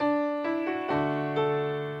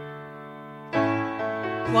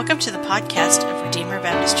Welcome to the podcast of Redeemer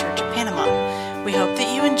Baptist Church of Panama. We hope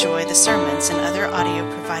that you enjoy the sermons and other audio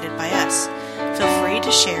provided by us. Feel free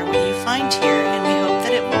to share what you find here, and we hope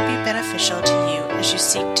that it will be beneficial to you as you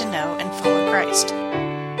seek to know and follow Christ.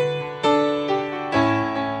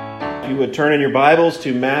 If you would turn in your Bibles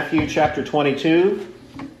to Matthew chapter 22.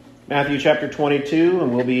 Matthew chapter 22,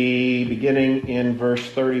 and we'll be beginning in verse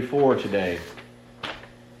 34 today.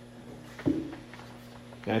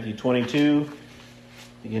 Matthew 22,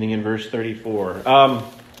 beginning in verse 34.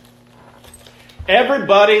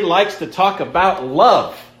 Everybody likes to talk about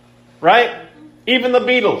love, right? Even the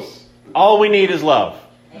Beatles. All we need is love.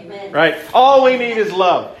 Amen. Right? All we need is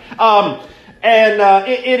love.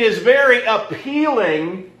 It is very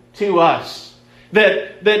appealing to us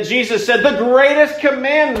that Jesus said the greatest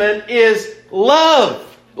commandment is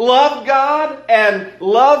love. Love God and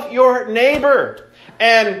love your neighbor.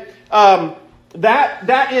 And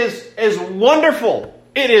that is wonderful.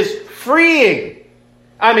 It is freeing.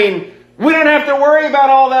 I mean, we don't have to worry about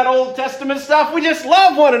all that Old Testament stuff. We just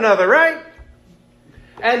love one another, right?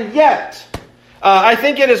 And yet, I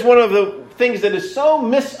think it is one of the things that is so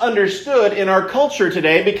misunderstood in our culture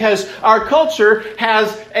today, because our culture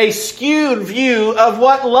has a skewed view of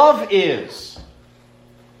what love is.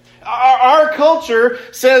 Our culture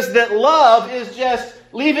says that love is just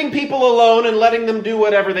leaving people alone and letting them do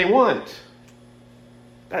whatever they want.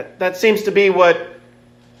 That seems to be what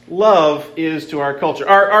love is to our culture.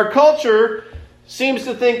 Our culture seems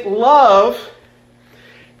to think love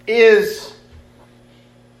is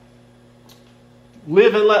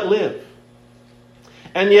live and let live.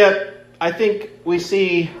 And yet, I think we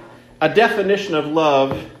see a definition of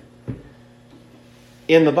love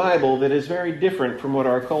in the Bible that is very different from what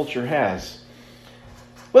our culture has.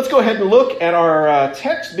 Let's go ahead and look at our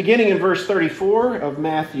text beginning in verse 34 of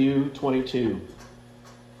Matthew 22.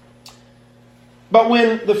 But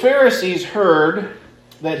when the Pharisees heard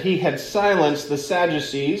that he had silenced the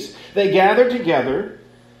Sadducees, they gathered together.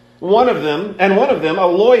 One of them, a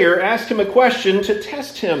lawyer, asked him a question to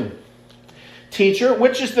test him. Teacher,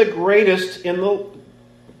 which is the greatest in the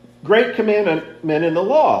great commandment in the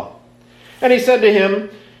law? And he said to him,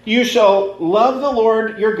 you shall love the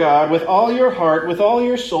Lord your God with all your heart, with all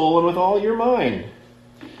your soul, and with all your mind.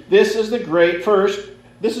 This is the great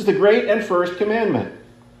and first commandment.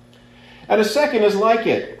 And a second is like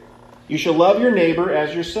it. You shall love your neighbor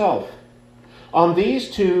as yourself. On these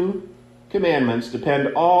two commandments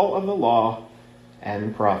depend all of the law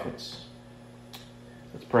and prophets.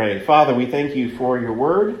 Let's pray. Father, we thank you for your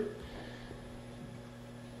word.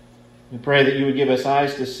 We pray that you would give us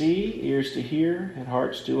eyes to see, ears to hear, and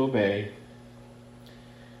hearts to obey.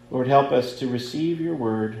 Lord, help us to receive your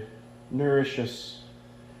word. Nourish us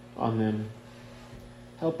on them.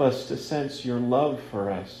 Help us to sense your love for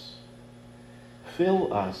us.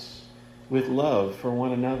 Fill us with love for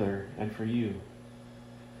one another and for you.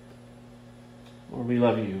 Lord, we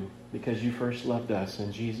love you because you first loved us.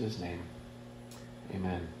 In Jesus' name,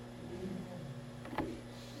 amen.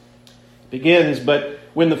 Begins, but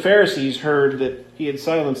when the Pharisees heard that he had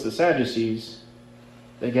silenced the Sadducees,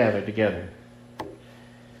 they gathered together.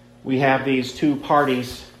 We have these two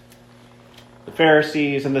parties, the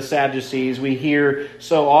Pharisees and the Sadducees. We hear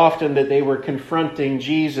so often that they were confronting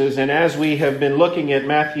Jesus. And as we have been looking at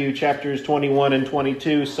Matthew chapters 21 and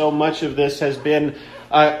 22, so much of this has been,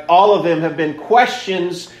 all of them have been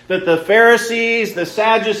questions that the Pharisees, the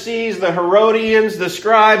Sadducees, the Herodians, the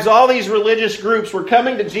scribes, all these religious groups were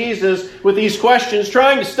coming to Jesus with these questions,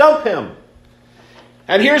 trying to stump him.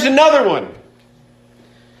 And here's another one.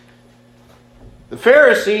 The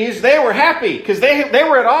Pharisees, they were happy because they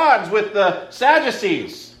were at odds with the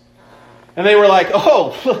Sadducees. And they were like,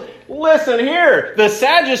 oh, listen here. The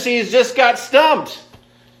Sadducees just got stumped.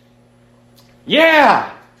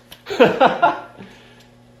 Yeah.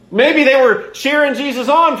 Maybe they were cheering Jesus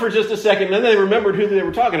on for just a second, and then they remembered who they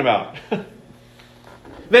were talking about.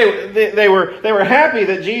 They were happy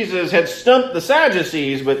that Jesus had stumped the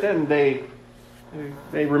Sadducees, but then they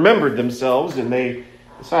remembered themselves and they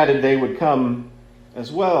decided they would come as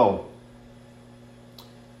well.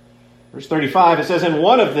 Verse 35, it says, and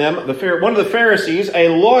one of the Pharisees, a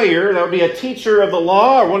lawyer, that would be a teacher of the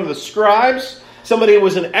law, or one of the scribes, somebody who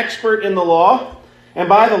was an expert in the law. And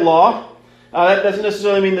by the law, that doesn't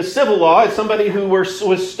necessarily mean the civil law. It's somebody who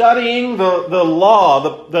was studying the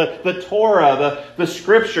law, the Torah, the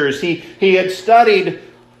scriptures. He had studied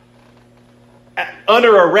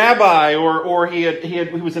under a rabbi, or he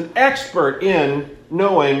was an expert in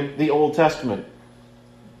knowing the Old Testament.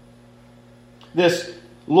 This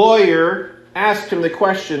lawyer asked him the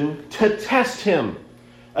question to test him.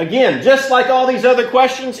 Again, just like all these other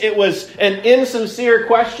questions, it was an insincere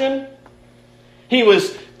question. He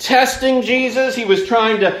was testing Jesus. He was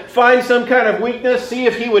trying to find some kind of weakness, see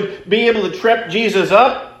if he would be able to trip Jesus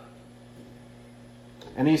up.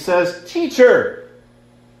 And he says, "Teacher."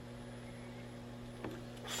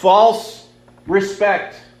 False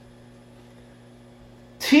respect.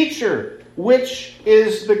 "Teacher, which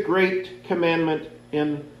is the great commandment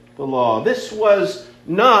in the law?" This was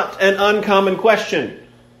not an uncommon question.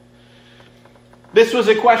 This was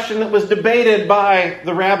a question that was debated by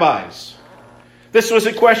the rabbis. This was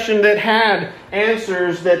a question that had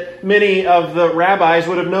answers that many of the rabbis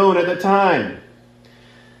would have known at the time.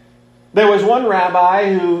 There was one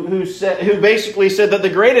rabbi who basically said that the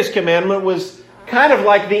greatest commandment was kind of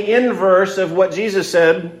like the inverse of what Jesus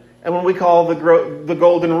said, and what we call the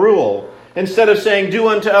golden rule. Instead of saying, "Do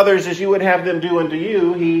unto others as you would have them do unto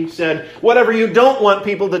you," he said, "Whatever you don't want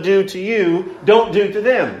people to do to you, don't do to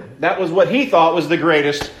them." That was what he thought was the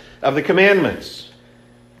greatest of the commandments.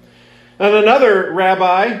 And another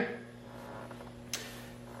rabbi,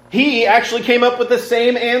 he actually came up with the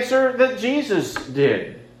same answer that Jesus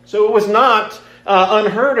did. So it was not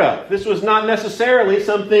unheard of. This was not necessarily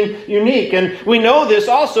something unique. And we know this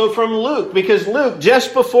also from Luke, because Luke,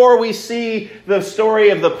 just before we see the story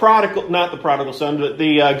of the not the prodigal son, but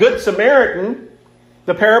the Good Samaritan,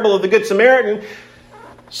 the parable of the Good Samaritan,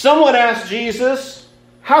 someone asked Jesus,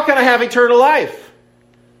 "How can I have eternal life?"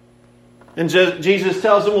 And Jesus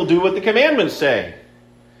tells him, "Well, do what the commandments say."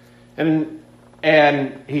 And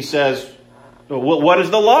he says, "Well, what does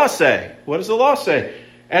the law say? What does the law say?"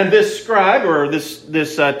 And this scribe, or this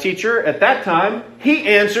teacher at that time, he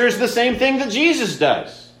answers the same thing that Jesus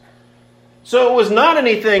does. So it was not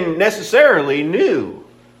anything necessarily new.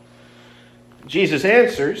 Jesus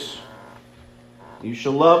answers, "You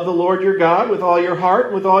shall love the Lord your God with all your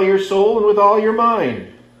heart, with all your soul, and with all your mind.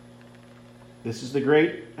 This is the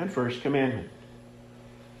great and first commandment.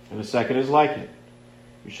 And the second is like it.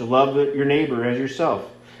 You shall love your neighbor as yourself."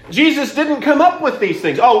 Jesus didn't come up with these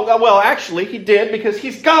things. Oh, well, actually, he did, because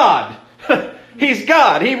he's God. He's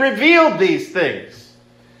God. He revealed these things.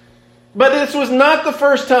 But this was not the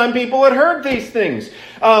first time people had heard these things.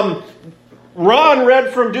 Ron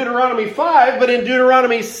read from Deuteronomy 5, but in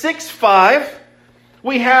Deuteronomy 6:5,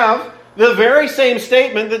 we have the very same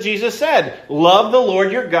statement that Jesus said. "Love the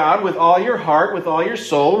Lord your God with all your heart, with all your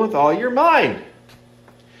soul, and with all your mind."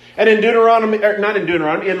 And in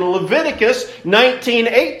in Leviticus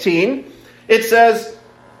 19:18, it says,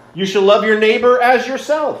 "You shall love your neighbor as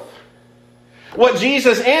yourself." What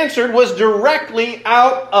Jesus answered was directly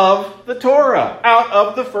out of the Torah, out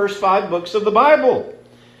of the first 5 books of the Bible.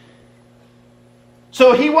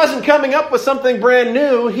 So he wasn't coming up with something brand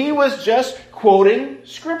new. He was just quoting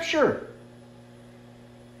Scripture.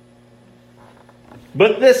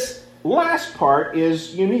 But this last part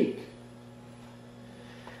is unique.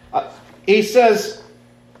 He says,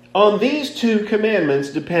 "On these 2 commandments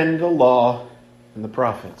depend the law and the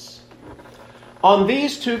prophets." On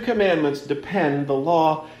these 2 commandments depend the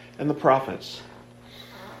law and the prophets.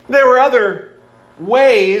 There were other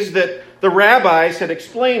ways that the rabbis had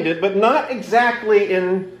explained it, but not exactly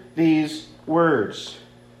in these words.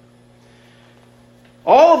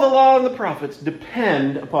 All the law and the prophets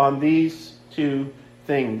depend upon these 2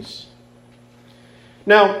 things.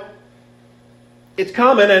 Now, it's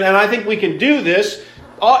common, and I think we can do this.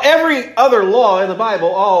 Every other law in the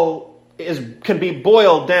Bible can be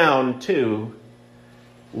boiled down to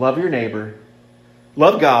love your neighbor,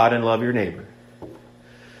 love God, and love your neighbor.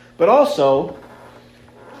 But also,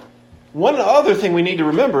 one other thing we need to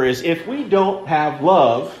remember is if we don't have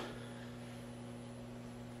love,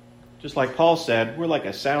 just like Paul said, we're like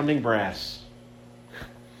a sounding brass.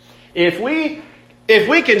 If we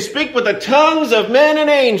can speak with the tongues of men and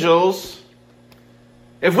angels,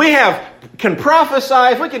 if we can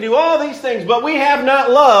prophesy, if we can do all these things, but we have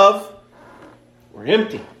not love, we're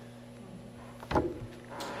empty.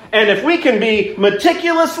 And if we can be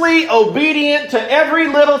meticulously obedient to every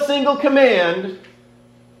little single command,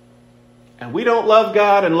 and we don't love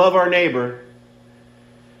God and love our neighbor,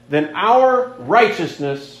 then our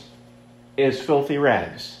righteousness is filthy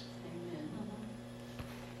rags.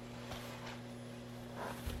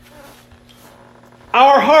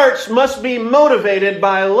 Our hearts must be motivated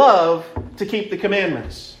by love to keep the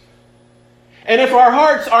commandments. And if our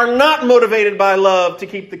hearts are not motivated by love to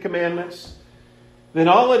keep the commandments, then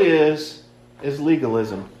all it is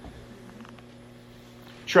legalism.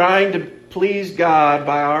 Trying to please God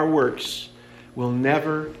by our works will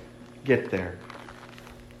never get there.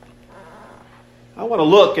 I want to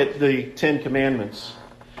look at the 10 Commandments.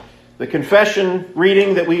 The confession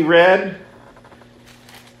reading that we read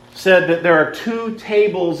said that there are two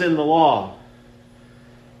tables in the law.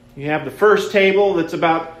 You have the first table that's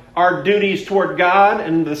about our duties toward God,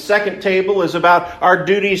 and the second table is about our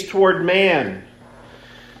duties toward man.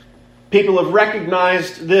 People have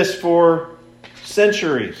recognized this for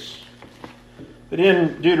centuries. But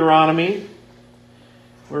in Deuteronomy,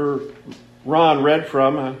 where Ron read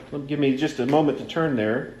from, give me just a moment to turn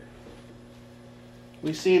there,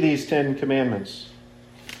 we see these 10 commandments.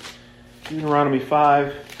 Deuteronomy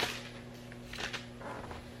 5.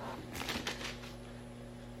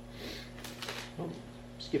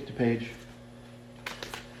 Skip to page.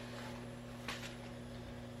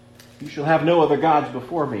 You shall have no other gods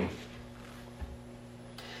before me.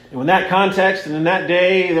 And in that context and in that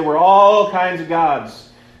day, there were all kinds of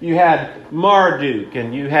gods. You had Marduk,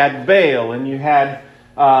 and you had Baal, and you had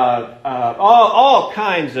all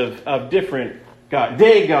kinds of different gods.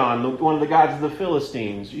 Dagon, one of the gods of the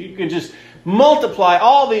Philistines. You could just multiply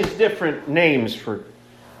all these different names for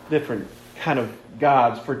different kind of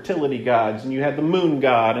gods, fertility gods, and you had the moon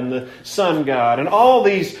god and the sun god and all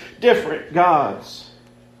these different gods.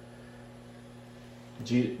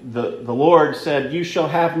 The Lord said, "You shall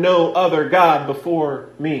have no other God before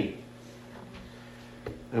me."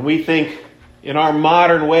 And we think in our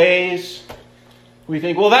modern ways, we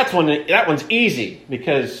think, well, that one's easy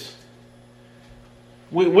because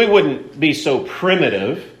we wouldn't be so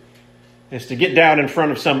primitive as to get down in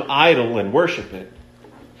front of some idol and worship it.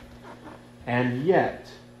 And yet,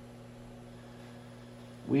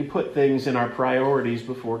 we put things in our priorities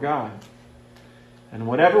before God. And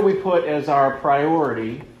whatever we put as our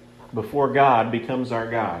priority before God becomes our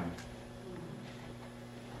God.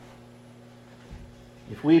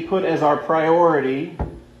 If we put as our priority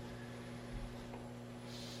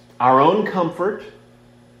our own comfort,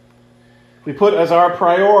 if we put as our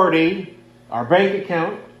priority our bank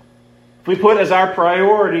account, if we put as our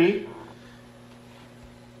priority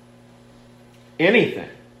anything,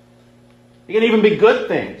 it can even be good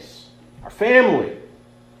things, our family,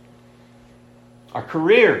 our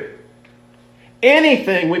career,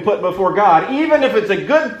 anything we put before God, even if it's a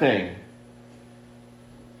good thing,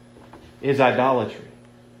 is idolatry.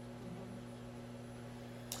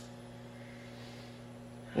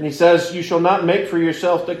 And he says, "You shall not make for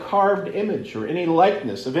yourself the carved image or any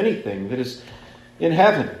likeness of anything that is in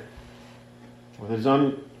heaven or that is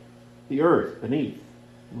on the earth beneath."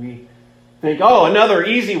 We think, oh, another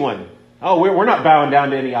easy one. Oh, we're not bowing down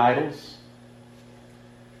to any idols.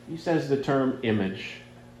 He says the term image.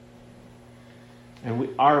 And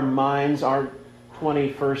our minds, our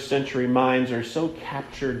 21st century minds, are so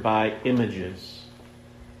captured by images.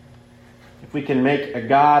 If we can make a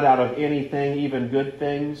God out of anything, even good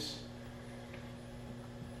things,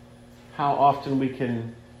 how often we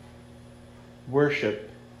can worship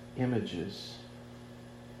images.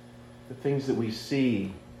 The things that we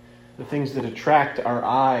see, the things that attract our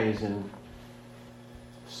eyes and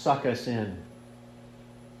suck us in.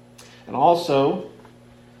 And also,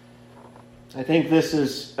 I think this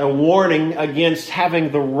is a warning against having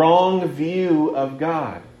the wrong view of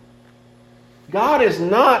God. God is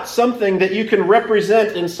not something that you can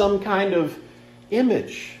represent in some kind of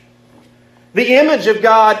image. The image of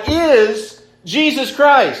God is Jesus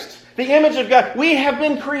Christ. The image of God. We have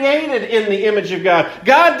been created in the image of God.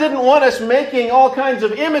 God didn't want us making all kinds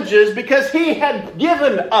of images because He had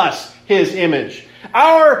given us His image.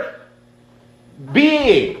 Our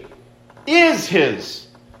being is His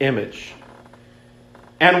image.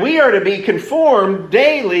 And we are to be conformed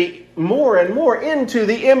daily more and more into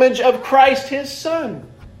the image of Christ, His Son.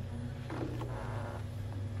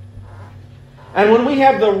 And when we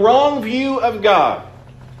have the wrong view of God,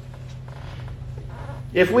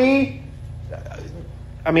 if we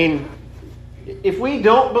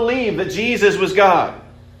don't believe that Jesus was God,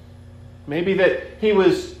 maybe that He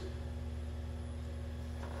was,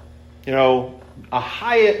 the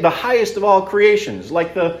highest of all creations,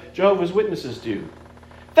 like the Jehovah's Witnesses do.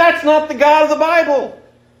 That's not the God of the Bible.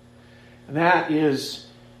 And that is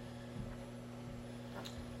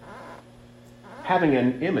having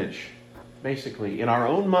an image, basically, in our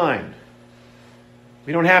own mind.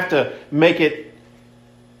 We don't have to make it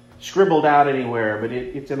scribbled out anywhere, but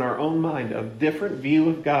it's in our own mind, a different view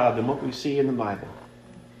of God than what we see in the Bible.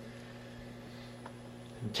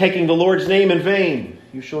 Taking the Lord's name in vain.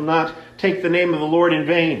 You shall not take the name of the Lord in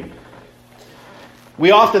vain.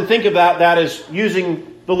 We often think about that as using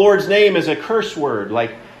the Lord's name as a curse word,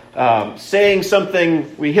 like saying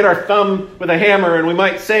something. We hit our thumb with a hammer and we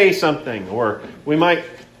might say something, or we might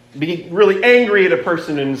be really angry at a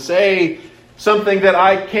person and say something that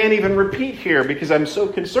I can't even repeat here because I'm so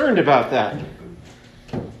concerned about that.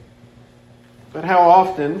 But how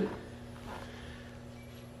often?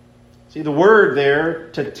 See, the word there,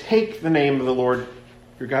 to take the name of the Lord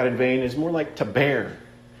your God in vain, is more like to bear,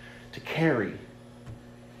 to carry.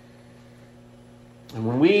 And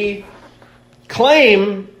when we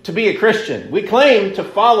claim to be a Christian, we claim to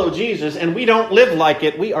follow Jesus, and we don't live like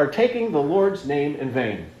it, we are taking the Lord's name in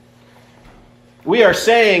vain. We are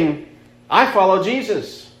saying, I follow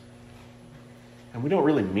Jesus. And we don't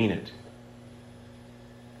really mean it.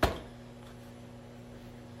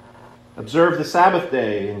 Observe the Sabbath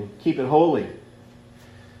day and keep it holy.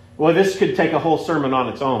 Well, this could take a whole sermon on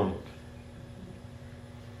its own.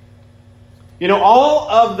 You know, all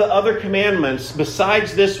of the other commandments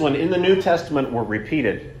besides this one in the New Testament were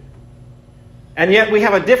repeated. And yet we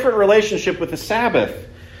have a different relationship with the Sabbath.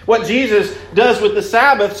 What Jesus does with the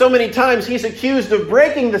Sabbath, so many times he's accused of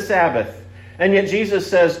breaking the Sabbath. And yet Jesus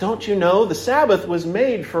says, don't you know the Sabbath was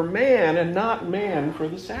made for man and not man for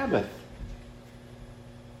the Sabbath?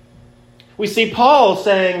 We see Paul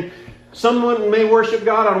saying, someone may worship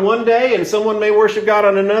God on one day and someone may worship God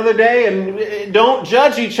on another day, and don't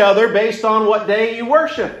judge each other based on what day you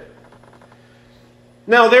worship.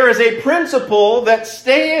 Now, there is a principle that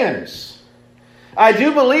stands. I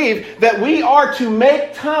do believe that we are to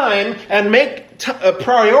make time and make a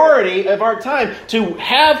priority of our time to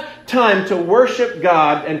have time to worship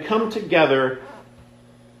God and come together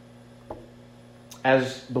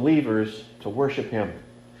as believers to worship Him.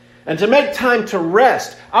 And to make time to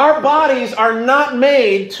rest. Our bodies are not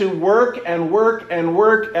made to work and work and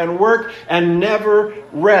work and work and never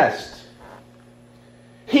rest.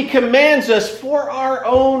 He commands us for our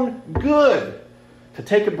own good to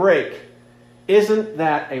take a break. Isn't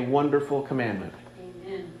that a wonderful commandment?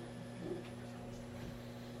 Amen.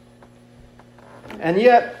 And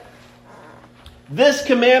yet, this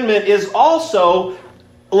commandment is also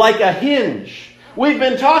like a hinge. We've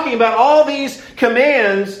been talking about all these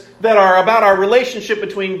commands that are about our relationship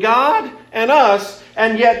between God and us,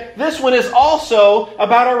 and yet this one is also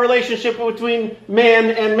about our relationship between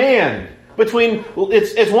man and man.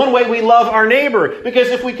 It's one way we love our neighbor, because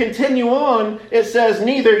if we continue on, it says,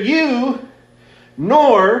 neither you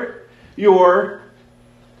nor your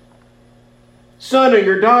son or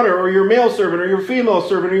your daughter or your male servant or your female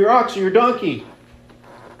servant or your ox or your donkey.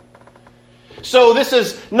 So this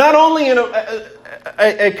is not only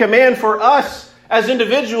a command for us as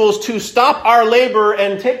individuals to stop our labor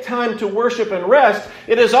and take time to worship and rest.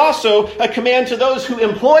 It is also a command to those who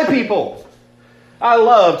employ people. I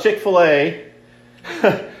love Chick-fil-A.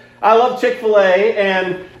 I love Chick-fil-A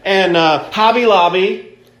and Hobby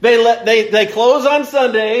Lobby. They close on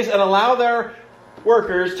Sundays and allow their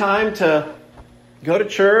workers time to go to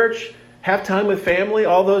church, have time with family,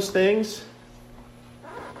 all those things.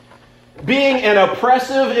 Being an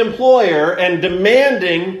oppressive employer and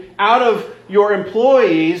demanding out of your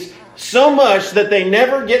employees so much that they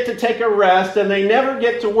never get to take a rest and they never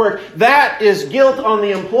get to work, that is guilt on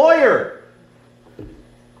the employer.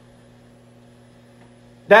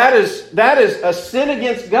 That is a sin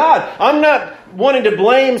against God. I'm not wanting to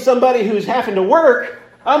blame somebody who's having to work.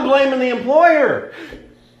 I'm blaming the employer.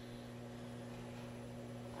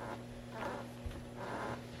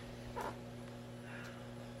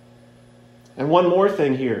 And one more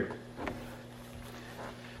thing here.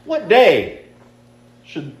 What day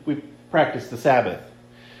should we practice the Sabbath?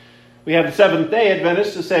 We have the Seventh-day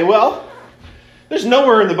Adventists to say, well, there's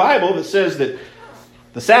nowhere in the Bible that says that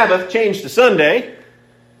the Sabbath changed to Sunday,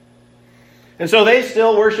 and so they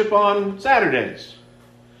still worship on Saturdays.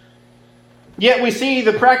 Yet we see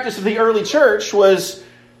the practice of the early church was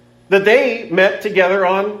that they met together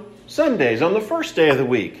on Sundays, on the first day of the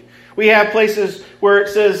week. We have places where it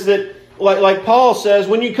says that, like Paul says,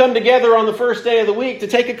 when you come together on the first day of the week to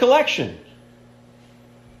take a collection.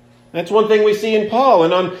 That's one thing we see in Paul.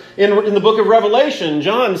 And in the book of Revelation,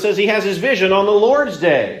 John says he has his vision on the Lord's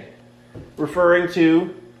Day, referring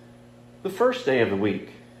to the first day of the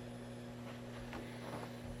week.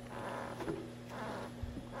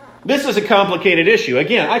 This is a complicated issue.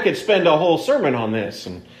 Again, I could spend a whole sermon on this.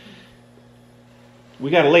 And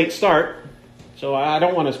we got a late start, so I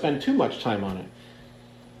don't want to spend too much time on it.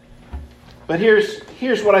 But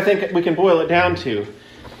here's what I think we can boil it down to.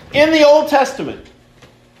 In the Old Testament,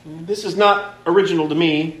 this is not original to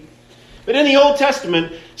me, but in the Old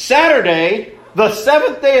Testament, Saturday, the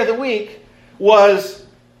seventh day of the week, was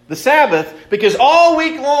the Sabbath, because all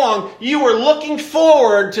week long you were looking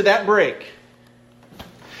forward to that break.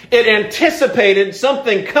 It anticipated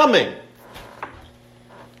something coming.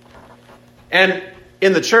 And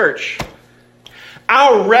in the church,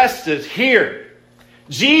 our rest is here.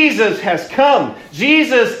 Jesus has come.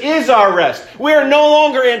 Jesus is our rest. We are no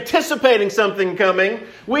longer anticipating something coming.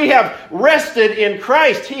 We have rested in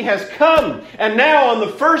Christ. He has come. And now on the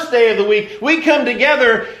first day of the week, we come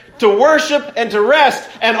together to worship and to rest.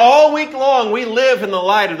 And all week long, we live in the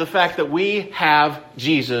light of the fact that we have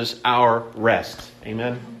Jesus, our rest.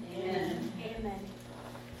 Amen? Amen. Amen.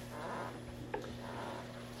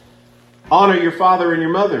 Honor your father and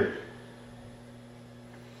your mother.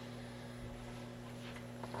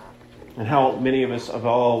 And how many of us have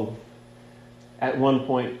all, at one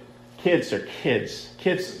point, kids are kids.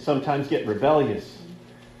 Kids sometimes get rebellious.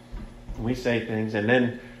 And we say things, and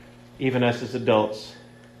then even us as adults,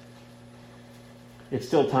 it's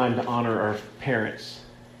still time to honor our parents.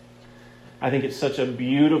 I think it's such a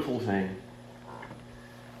beautiful thing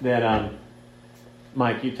that,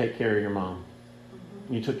 Mike, you take care of your mom.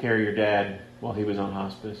 You took care of your dad while he was on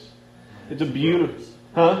hospice. It's a beautiful...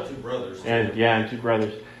 Huh? 2 brothers. And 2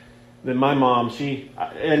 brothers. Then my mom,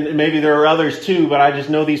 and maybe there are others too, but I just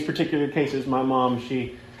know these particular cases. My mom,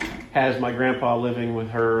 she has my grandpa living with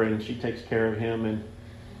her, and she takes care of him.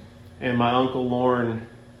 And my Uncle Lorne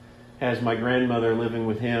has my grandmother living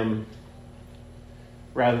with him,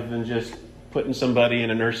 rather than just putting somebody in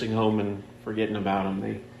a nursing home and forgetting about them.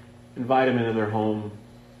 They invite them into their home.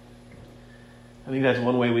 I think that's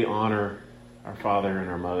one way we honor our father and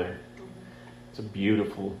our mother. It's a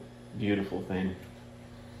beautiful, beautiful thing.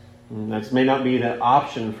 And that may not be the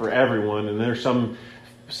option for everyone, and there's some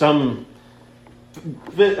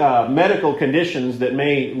medical conditions that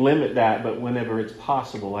may limit that, but whenever it's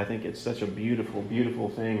possible, I think it's such a beautiful, beautiful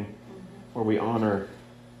thing where we honor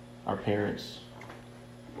our parents.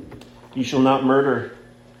 You shall not murder.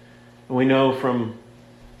 And we know from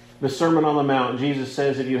the Sermon on the Mount, Jesus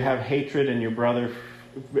says if you have hatred in your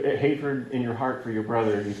heart for your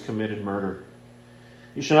brother, you've committed murder.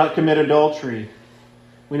 You shall not commit adultery.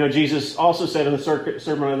 We know Jesus also said in the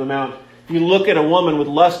Sermon on the Mount, if you look at a woman with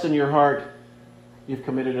lust in your heart, you've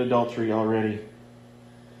committed adultery already.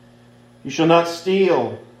 You shall not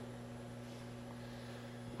steal.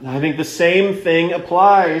 And I think the same thing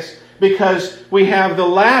applies because we have the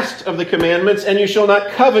last of the commandments, and you shall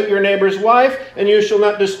not covet your neighbor's wife, and you shall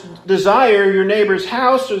not desire your neighbor's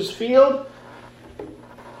house or his field.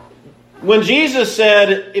 When Jesus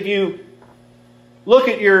said, if you look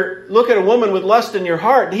at a woman with lust in your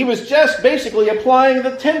heart, he was just basically applying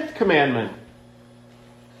the 10th commandment.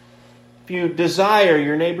 If you desire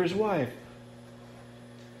your neighbor's wife.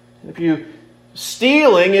 If you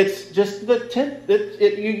stealing, it's just the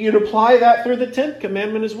 10th. You'd apply that through the 10th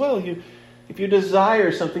commandment as well. If you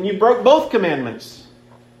desire something, you broke both commandments.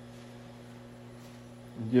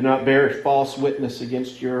 Do not bear false witness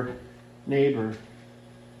against your neighbor.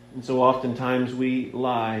 And so oftentimes we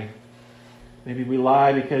lie. Maybe we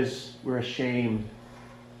lie because we're ashamed.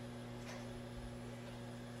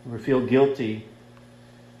 We feel guilty.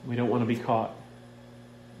 We don't want to be caught.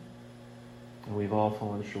 And we've all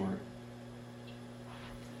fallen short.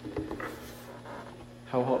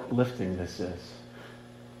 How uplifting this is.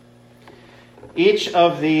 Each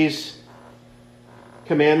of these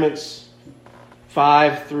commandments,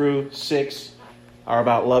 5 through 6, are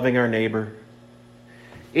about loving our neighbor.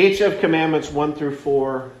 Each of commandments 1 through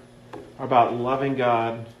 4 are about loving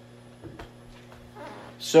God.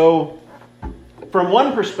 So, from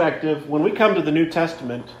one perspective, when we come to the New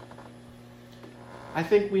Testament, I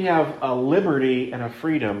think we have a liberty and a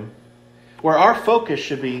freedom where our focus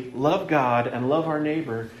should be love God and love our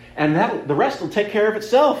neighbor, and that the rest will take care of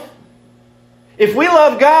itself. If we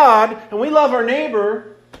love God and we love our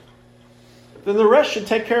neighbor, then the rest should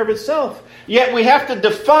take care of itself. Yet we have to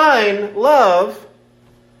define love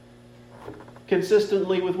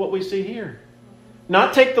consistently with what we see here.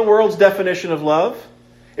 Not take the world's definition of love.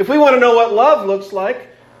 If we want to know what love looks like,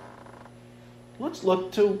 let's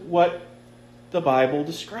look to what the Bible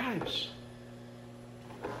describes.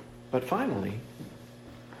 But finally,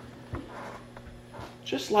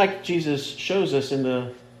 just like Jesus shows us in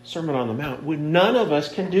the Sermon on the Mount, none of us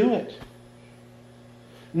can do it.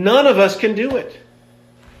 None of us can do it.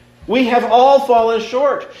 We have all fallen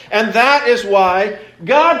short. And that is why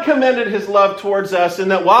God commended His love towards us in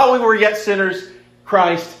that while we were yet sinners,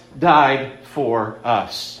 Christ died for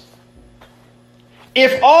us.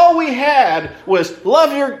 If all we had was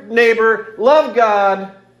love your neighbor, love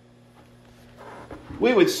God,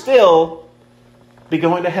 we would still be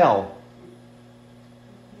going to hell.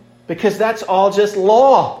 Because that's all just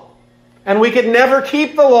law. And we could never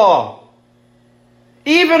keep the law.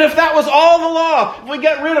 Even if that was all the law, if we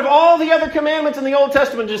got rid of all the other commandments in the Old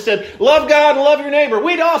Testament and just said, love God and love your neighbor,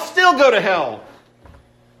 we'd all still go to hell.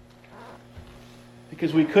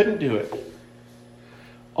 Because we couldn't do it.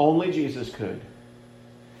 Only Jesus could.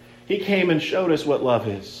 He came and showed us what love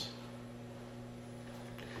is.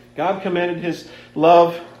 God commended His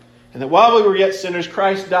love, and that while we were yet sinners,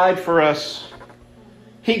 Christ died for us.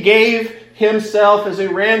 He gave Himself as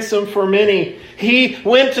a ransom for many. He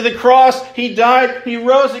went to the cross, He died, He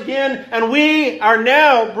rose again, and we are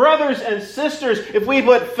now brothers and sisters. If we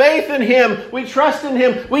put faith in Him, we trust in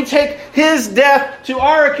Him, we take His death to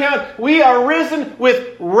our account, we are risen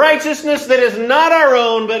with righteousness that is not our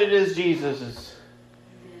own, but it is Jesus'.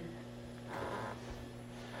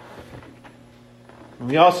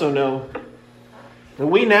 We also know that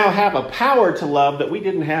we now have a power to love that we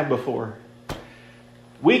didn't have before.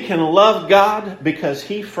 We can love God because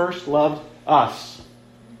He first loved us.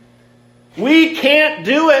 We can't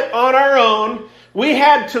do it on our own. We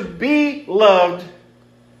had to be loved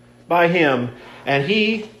by Him. And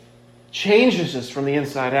He changes us from the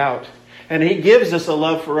inside out. And He gives us a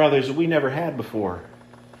love for others we never had before.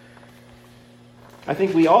 I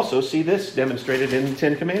think we also see this demonstrated in the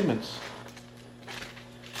Ten Commandments.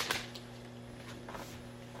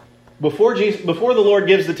 Before the Lord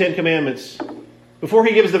gives the Ten Commandments, before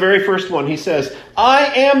He gives the very first one, He says, I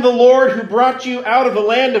am the Lord who brought you out of the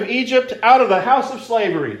land of Egypt, out of the house of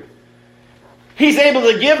slavery. He's able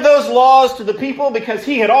to give those laws to the people because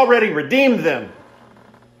He had already redeemed them.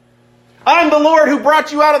 I'm the Lord who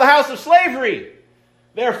brought you out of the house of slavery.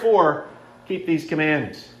 Therefore, keep these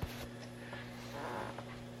commands.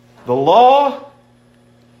 The law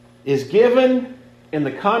is given in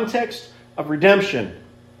the context of redemption.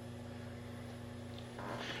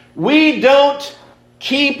 We don't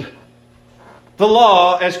keep the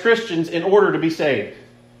law as Christians in order to be saved.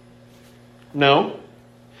 No.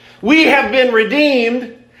 We have been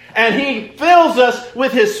redeemed, and He fills us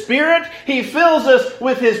with His Spirit. He fills us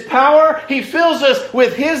with His power. He fills us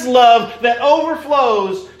with His love that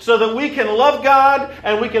overflows so that we can love God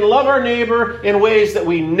and we can love our neighbor in ways that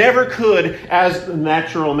we never could as the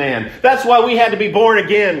natural man. That's why we had to be born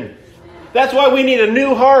again. That's why we need a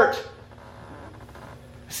new heart.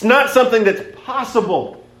 It's not something that's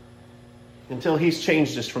possible until He's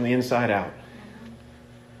changed us from the inside out.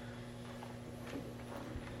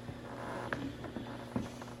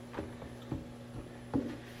 So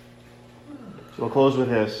we'll close with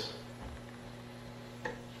this.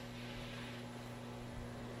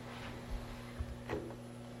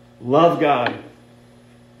 Love God.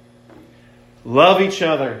 Love each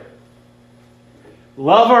other.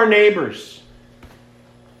 Love our neighbors.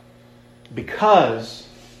 Because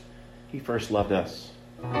He first loved us.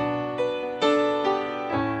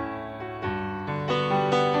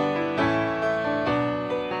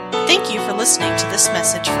 Thank you for listening to this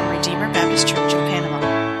message from Redeemer Baptist Church in Panama.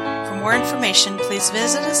 For more information, please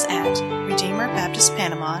visit us at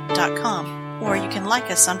RedeemerBaptistPanama.com, or you can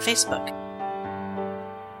like us on Facebook.